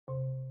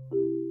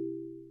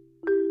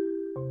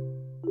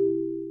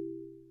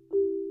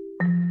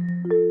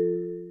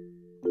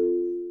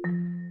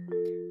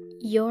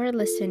You're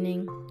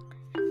listening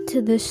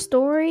to the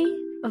Story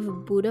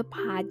of Buddha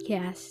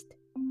podcast.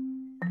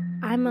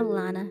 I'm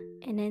Alana,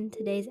 and in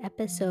today's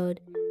episode,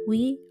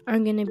 we are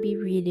going to be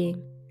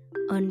reading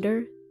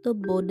Under the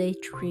Bodhi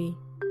Tree.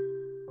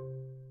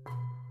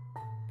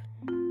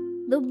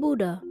 The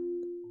Buddha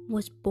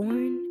was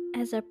born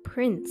as a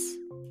prince.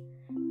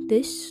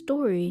 This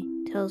story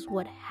tells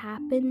what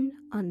happened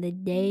on the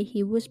day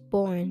he was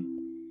born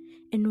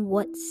and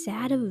what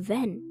sad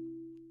event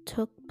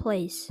took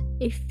place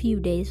a few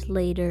days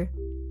later.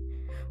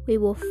 We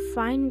will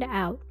find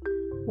out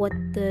what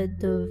the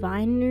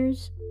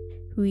diviners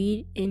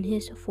read in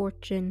his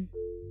fortune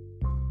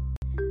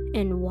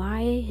and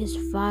why his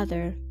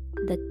father,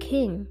 the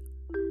king,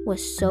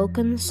 was so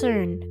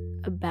concerned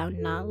about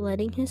not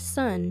letting his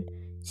son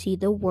see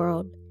the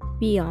world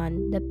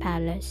beyond the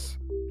palace.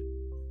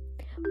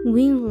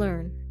 We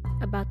learn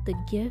about the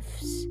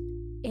gifts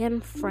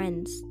and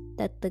friends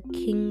that the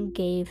king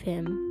gave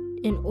him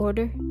in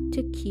order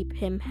to keep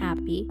him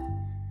happy.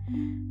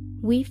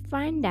 We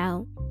find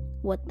out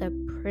what the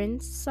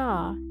prince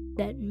saw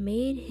that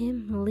made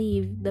him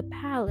leave the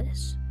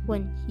palace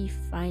when he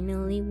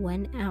finally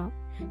went out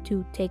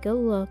to take a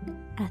look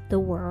at the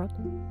world,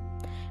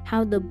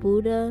 how the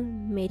Buddha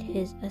made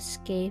his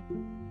escape,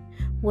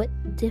 what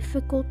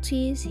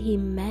difficulties he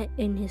met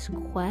in his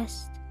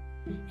quest,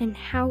 and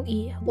how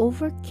he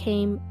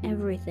overcame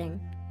everything,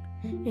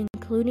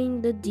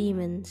 including the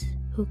demons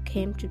who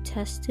came to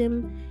test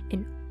him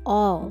in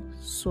all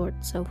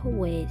sorts of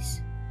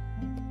ways.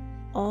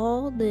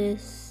 All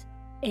this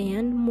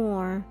and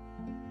more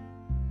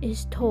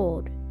is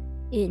told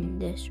in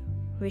this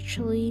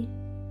richly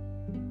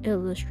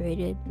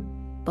illustrated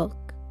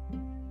book.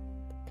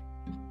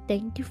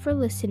 Thank you for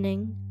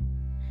listening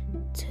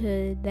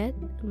to that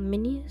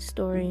mini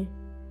story.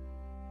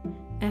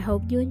 I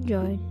hope you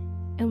enjoyed,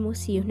 and we'll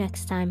see you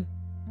next time.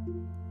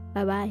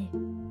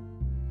 Bye-bye.